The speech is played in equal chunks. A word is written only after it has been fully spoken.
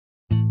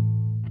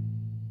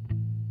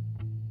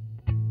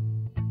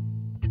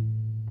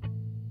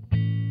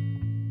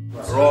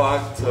Raw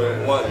Act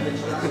 1.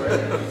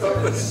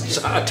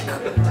 Shot.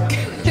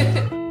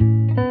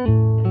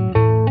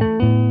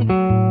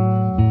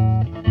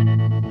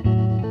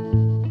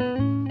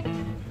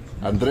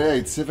 Andrea,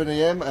 it's 7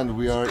 a.m. and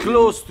we are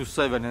close to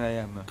 7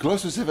 a.m.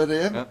 Close to 7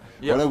 a.m.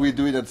 Yeah. What are we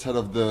doing outside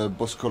of the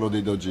Boscolo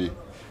dei Dogi?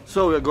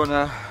 So we're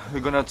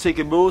gonna take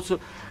a boat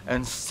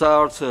and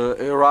start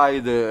a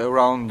ride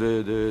around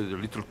the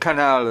little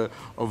canal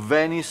of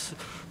Venice,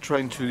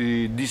 trying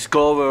to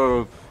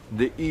discover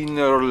the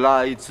inner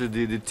light,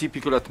 the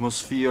typical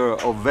atmosphere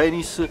of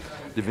Venice,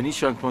 the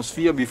Venetian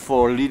atmosphere,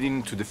 before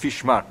leading to the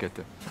fish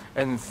market.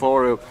 And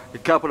for a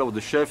couple of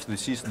the chefs,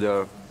 this is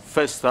their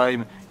first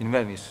time in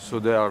Venice, so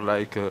they are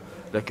like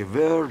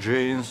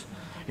virgins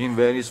in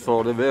Venice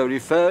for the very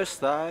first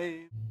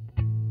time.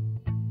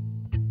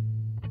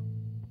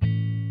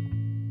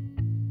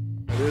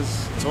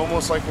 It's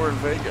almost like we're in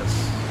Vegas.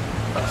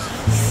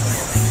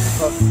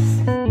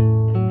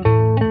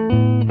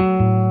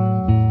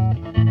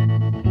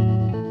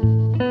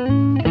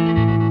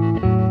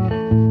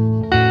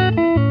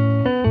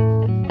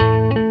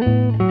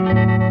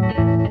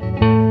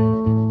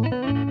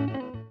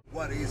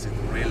 What is it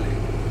really?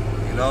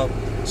 You know?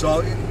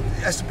 So it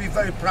has to be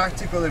very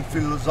practical and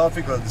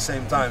philosophical at the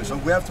same time. So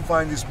we have to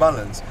find this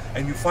balance.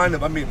 And you find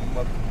it, I mean,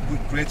 we're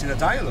creating a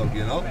dialogue,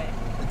 you know?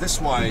 That's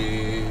why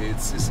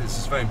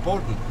it's very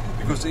important,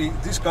 because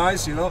these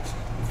guys, you know,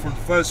 from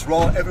first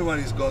raw, everyone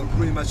is going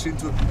really much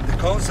into the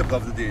concept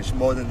of the dish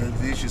more than the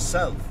dish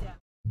itself.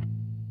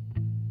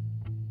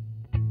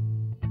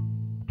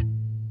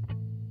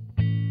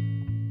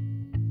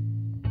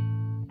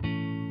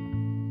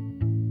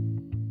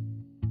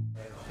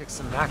 Pick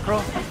some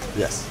mackerel.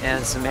 Yes.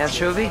 And some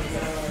anchovy,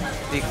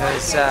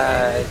 because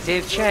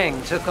Dave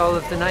Chang took all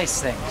of the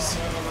nice things.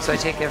 So I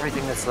take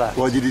everything that's left.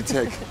 What did he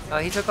take?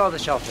 He took all the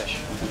shellfish.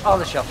 All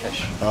the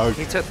shellfish.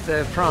 Okay. He took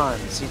the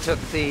prawns. He took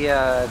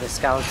the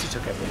scallops. He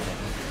took everything.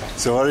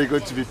 So what are you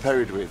going to be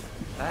paired with?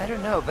 I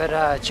don't know, but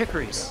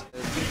chicories.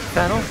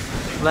 Fennel,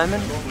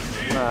 lemon,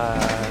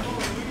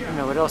 I don't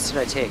know, what else did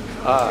I take?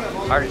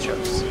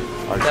 Artichokes.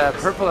 The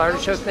purple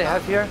artichoke they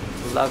have here,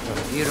 love them,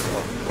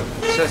 beautiful.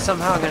 So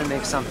somehow I'm going to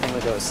make something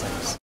with those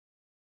things.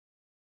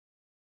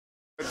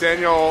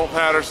 Daniel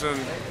Patterson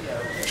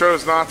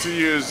chose not to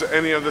use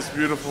any of this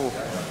beautiful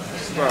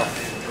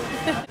stuff.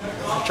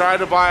 Tried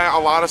to buy a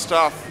lot of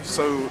stuff,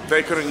 so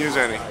they couldn't use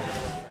any.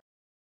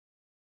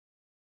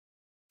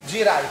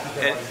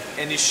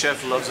 Any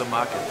chef loves a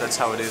market, that's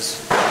how it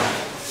is.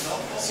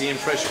 Seeing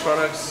fresh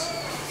products,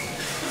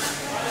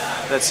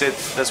 that's it,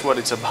 that's what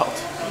it's about.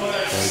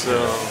 Okay.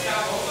 So,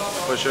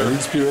 for sure. An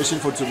inspiration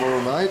for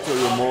tomorrow night, or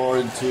you're more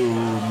into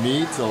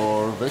meat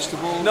or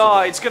vegetables? No,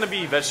 it's gonna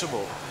be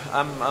vegetable.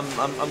 I'm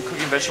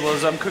cooking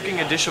vegetables. I'm cooking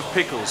a dish of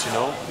pickles. You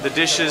know, the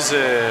dish is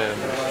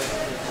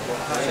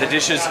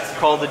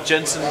called the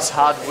Jensen's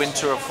Hard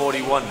Winter of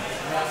 '41.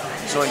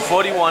 So in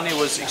 '41 it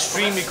was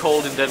extremely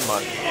cold in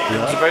Denmark. Yeah.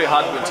 It was a very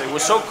hot winter. It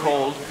was so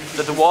cold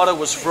that the water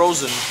was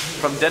frozen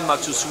from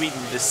Denmark to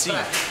Sweden, the sea.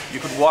 You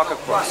could walk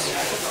across.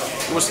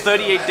 It was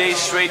 38 days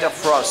straight of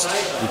frost.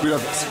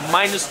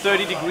 Minus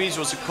 30 degrees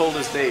was the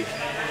coldest day.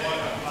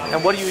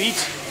 And what do you eat?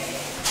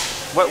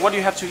 What do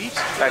you have to eat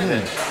back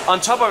then?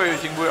 On top of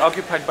everything, we were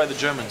occupied by the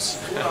Germans.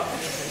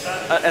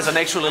 As an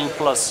extra little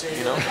plus,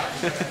 you know.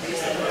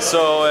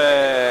 So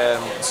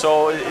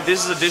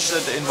this is a dish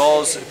that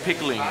involves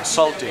pickling,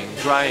 salting,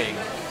 drying,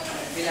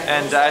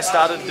 and I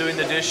started doing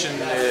the dish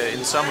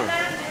in summer.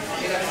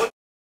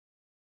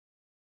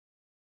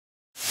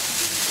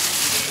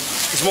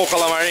 Small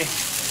calamari.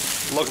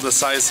 Look at the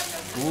size.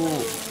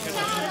 Ooh.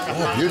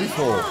 Oh,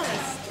 beautiful.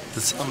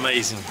 That's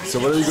amazing. So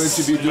what are you going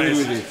to be doing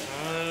with it?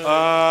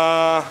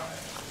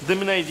 The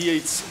main idea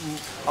is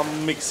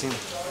I'm mixing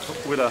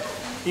with a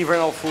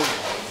invernal food,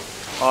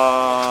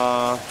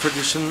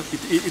 tradition,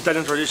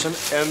 Italian tradition,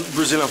 and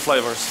Brazilian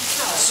flavors.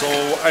 So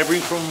I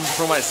bring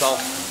from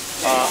myself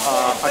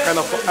a kind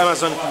of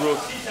Amazonic root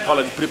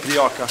called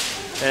pripioca,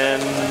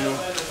 and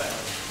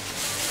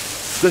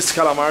this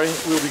calamari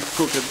will be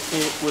cooked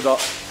with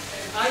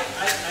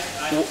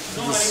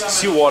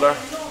seawater,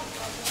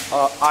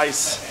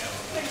 ice,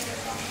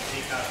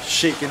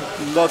 shaken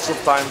lots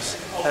of times,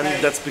 and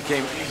that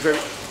became very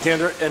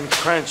tender and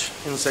crunch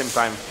in the same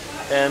time.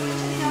 And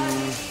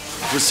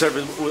we serve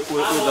it with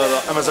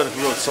the Amazonic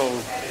root, so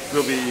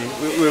we'll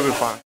be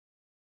fine.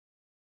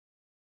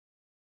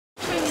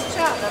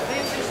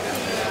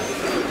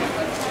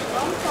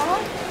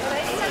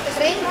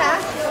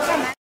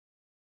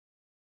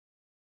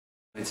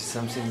 It's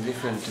something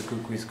different to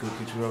cook with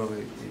cookie raw.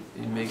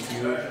 It makes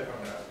you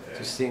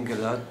to think a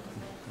lot,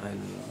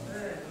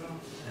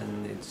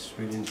 and it's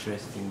really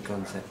interesting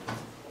concept.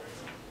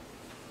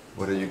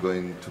 What are you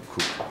going to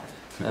cook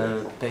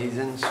today?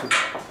 Peasant soup,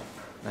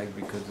 like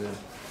because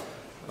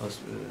of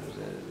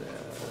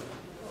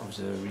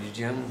the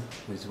region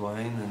with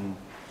wine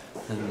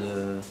and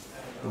the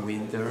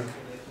winter,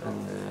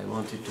 and I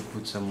wanted to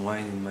put some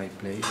wine in my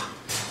plate,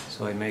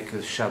 so I make a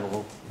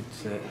chabrot.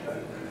 It's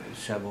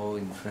chabrot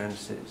in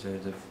France.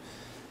 The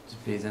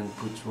peasant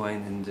puts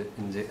wine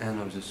in the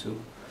end of the soup,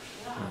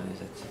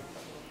 That's it.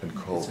 And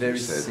cold, It's very you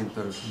said.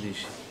 simple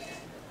dish.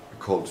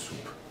 Cold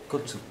soup.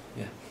 Cold soup,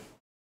 yeah.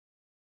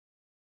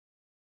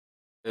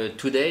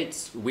 Today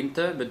it's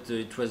winter, but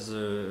it was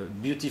a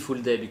beautiful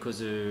day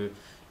because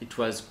it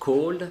was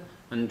cold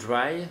and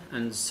dry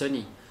and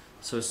sunny.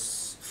 So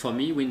for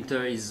me,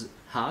 winter is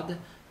hard,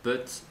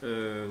 but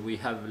we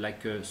have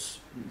like it's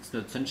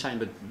not sunshine,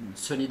 but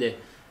sunny day.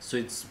 So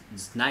it's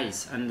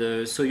nice.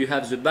 And so you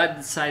have the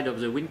bad side of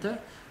the winter,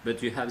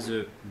 but you have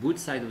the good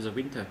side of the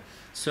winter.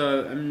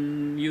 So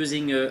I'm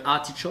using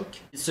artichoke.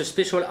 It's a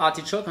special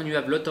artichoke, and you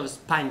have a lot of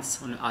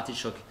spines on the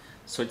artichoke.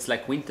 So it's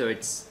like winter.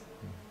 It's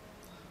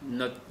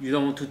not, you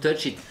don't want to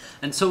touch it.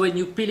 And so when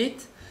you peel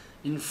it,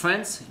 in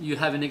France you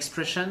have an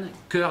expression,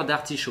 cœur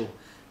d'artichaut.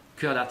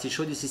 Cœur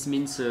d'artichaut, this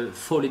means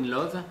fall in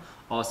love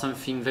or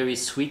something very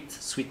sweet,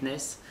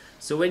 sweetness.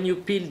 So when you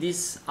peel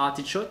this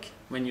artichoke,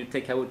 when you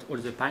take out all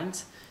the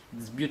pines,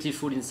 it's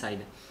beautiful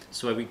inside.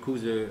 So I will cook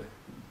the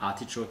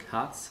artichoke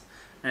hearts,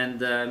 and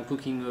I'm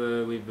cooking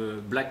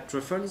with black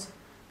truffles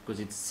because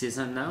it's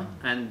season now,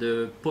 and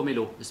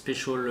pomelo, a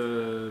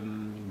special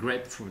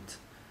grapefruit.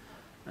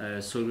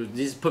 So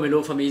this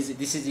pomelo for me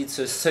it's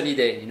a sunny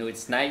day. You know,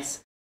 it's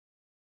nice.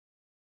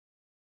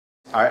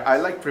 I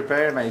like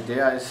prepare my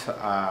ideas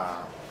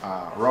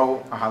raw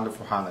 100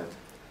 for 100.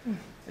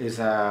 Is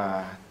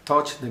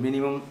touch the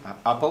minimum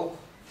apple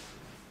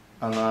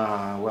and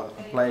well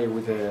play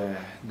with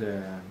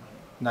the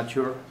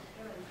nature.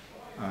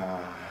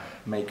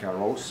 Make a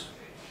rose.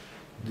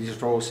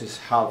 This rose is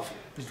half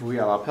is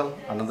real apple,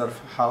 another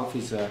half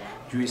is a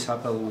juice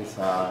apple with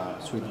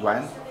sweet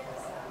wine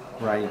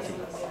variety.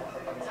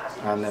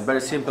 And very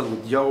simple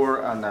with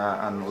yogurt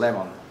and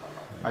lemon.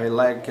 I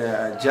like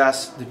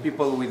just the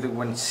people with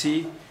when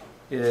see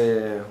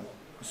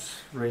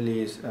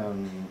really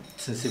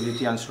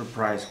sensibility and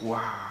surprise.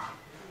 Wow,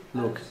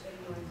 look,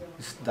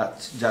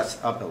 that's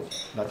just apple.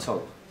 That's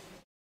all.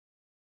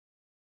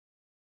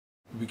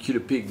 We killed a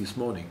pig this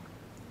morning,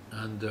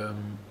 and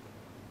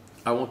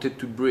I wanted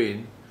to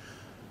bring,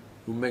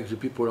 to make the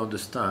people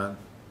understand,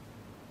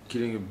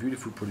 killing a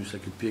beautiful produce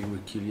like a pig we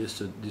killed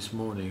this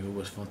morning. It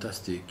was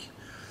fantastic.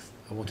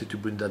 I wanted to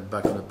bring that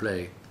back on the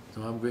plate.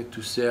 So I'm going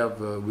to serve,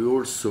 we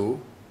all saw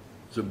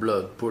the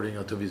blood pouring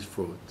out of his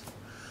throat.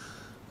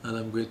 And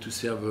I'm going to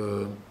serve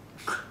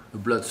a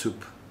blood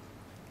soup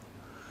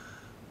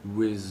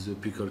with the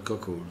pickled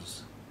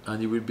cockles.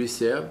 And it will be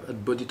served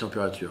at body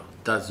temperature.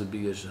 That's the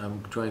biggest.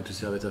 I'm trying to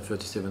serve it at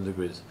 37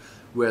 degrees.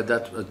 Where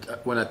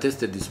that, when I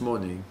tested this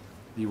morning,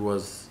 it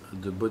was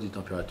at the body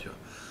temperature.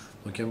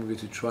 Okay, I'm going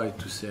to try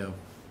to serve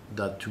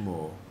that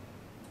tomorrow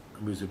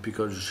with the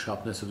pickled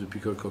sharpness of the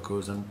pickled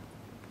cockles, and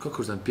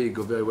cockles and pig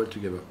go very well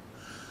together.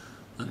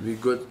 And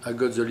I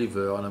got the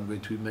liver, and I'm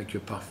going to make a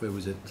parfait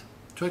with it.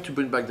 Try to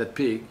bring back that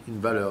pig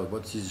in valor.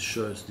 What his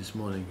choice this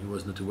morning, it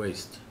was not a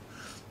waste.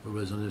 It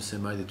was on the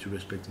same idea to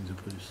respecting the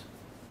produce.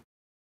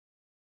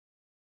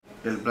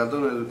 El plato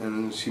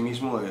en sí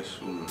mismo es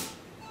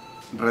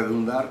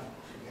redundar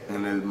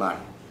en el mar.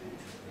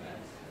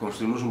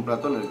 Construimos un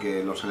plato en el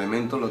que los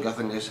elementos lo que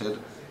hacen es ser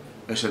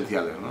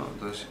esenciales, ¿no?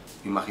 Entonces,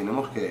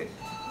 imaginemos que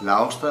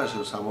la ostra es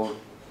el sabor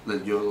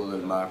del yodo,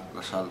 del mar,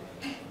 la sal,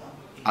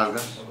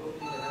 algas,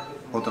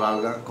 otra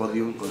alga,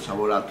 codium, con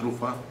sabor a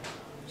trufa,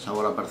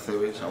 sabor a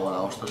percebe, sabor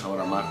a ostra, sabor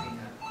a mar,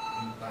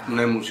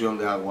 una emulsión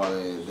de agua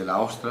de la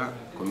ostra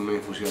con una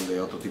infusión de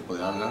otro tipo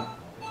de alga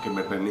que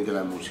me permite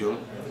la emulsión,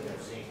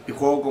 y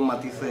juego con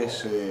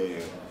matices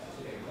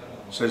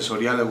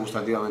sensoriales,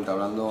 gustativamente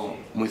hablando,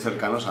 muy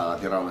cercanos a la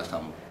tierra donde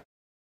estamos.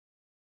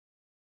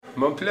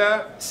 Mon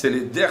plat, c'est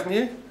le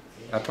dernier,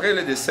 après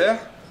le dessert.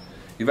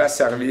 Il va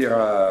servir,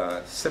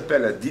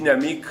 s'appelle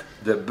dynamique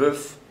de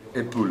bœuf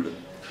et poule.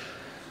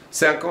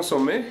 C'est un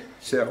consommé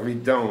servi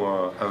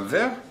dans un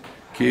verre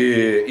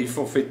qu'il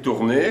faut faire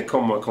tourner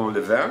comme le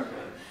vin.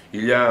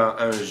 Il y a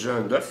un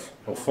jaune d'œuf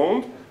au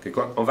fond, que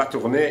quand on va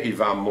tourner, il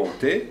va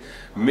monter,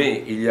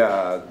 mais il y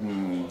a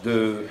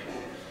de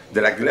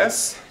la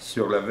glace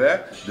sur le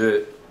verre,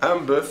 un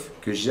bœuf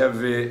que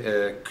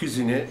j'avais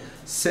cuisiné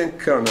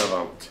 5 ans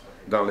avant,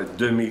 dans le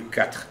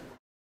 2004.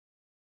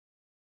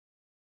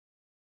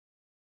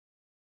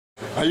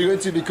 Are you going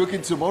to be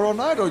cooking tomorrow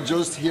night, or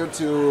just here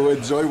to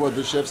enjoy what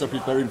the chefs are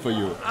preparing for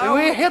you?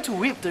 We're here to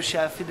whip the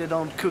chef if they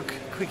don't cook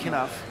quick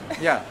enough.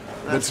 Yeah,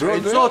 that's right.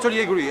 I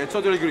totally agree.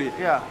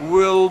 Yeah.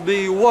 We'll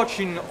be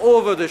watching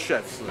over the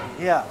chefs.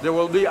 Yeah. They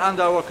will be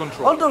under our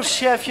control. All those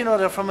chefs, you know,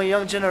 they're from a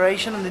young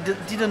generation and they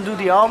didn't do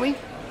the army.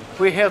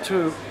 We're here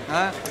to...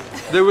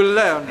 They will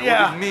learn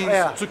what it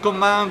means to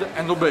command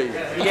and obey.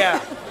 Yeah.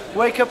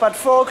 Wake up at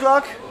 4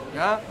 o'clock.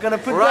 Yeah. Gonna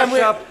put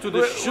rush up to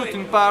the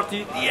shooting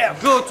party. Yeah.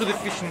 Go to the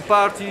fishing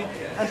party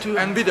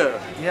and be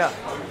there. Yeah.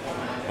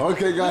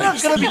 Okay,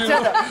 guys. They're not gonna be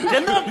tender.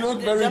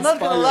 They're not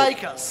gonna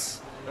like us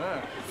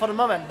for the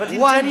moment. But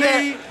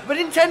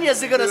in 10 years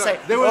they're gonna say,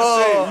 they will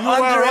say,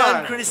 Andrea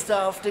and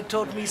Christophe, they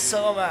taught me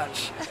so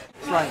much.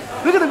 It's like,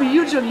 we're gonna be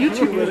huge on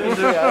YouTube with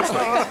Andrea. It's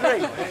like, it's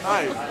great.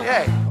 Hi.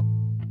 Yeah.